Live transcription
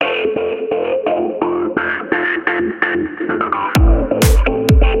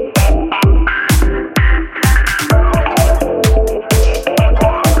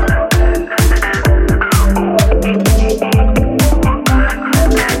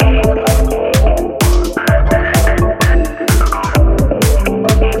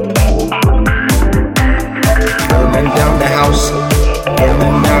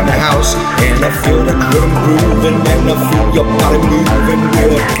feel the rhythm grooving, and I feel your body moving.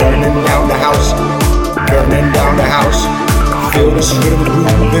 We're burning down the house, burning down the house. Feel this rhythm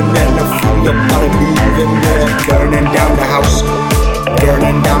grooving, and I feel your body moving. We're burning down the house,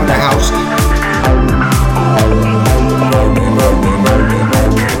 burning down the house.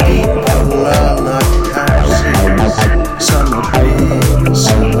 People are like houses, some are big,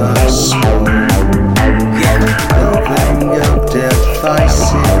 some are small. Building up their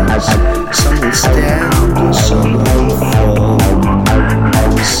vices, some will stand and some will fall.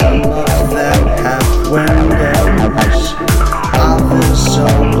 Some of them have windows, others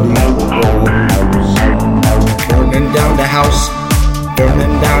only walls. Burning down the house,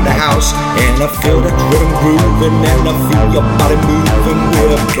 burning down the house, and I feel the rhythm grooving, and I feel your body moving.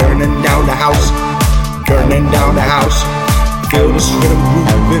 We're burning down the house, burning down the house. Feel this rhythm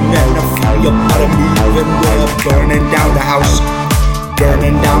grooving, and I feel your body moving. We're burning down the house,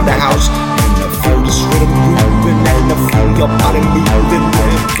 burning down the house, and I feel this rhythm grooving, and I feel your body moving.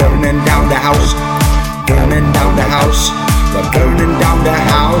 We're burning down the house, burning down the house. We're burning down the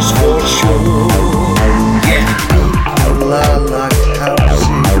house for sure. Yeah. People are like houses,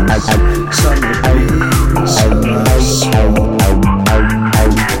 some are big, some are small.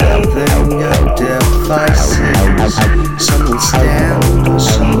 Building up their vices, some will stand and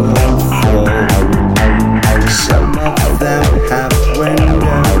some will fall. Some of them have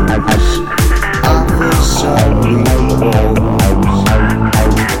windows, others only walls.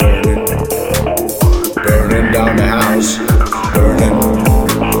 Burning down the house, burning.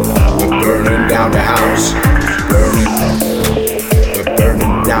 We're burning down the house, burning. We're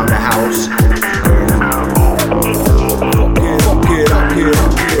burning down the house, burning. Fuck it up here,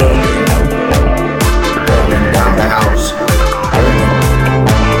 burning. Burning down the house, burning.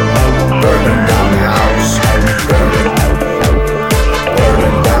 Burning down the house, burning.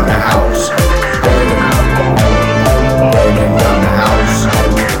 Burning down the house, burning. Burning down the house,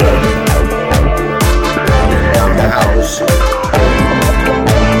 burning. Burning down the house, burning down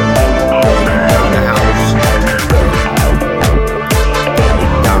the house, burning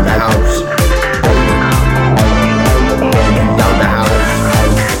down the house, burning down the house,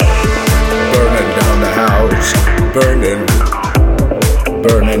 burning down the house, burning,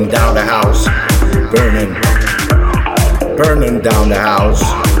 burning down the house, burning, burning down the house,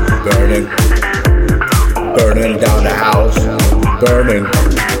 burning, burning down the house, burning,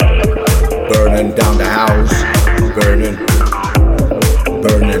 burning down the house, burning,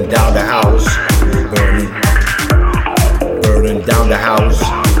 burning down the house, burning, burning down the house,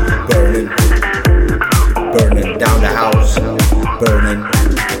 burning, burning down the house, burning.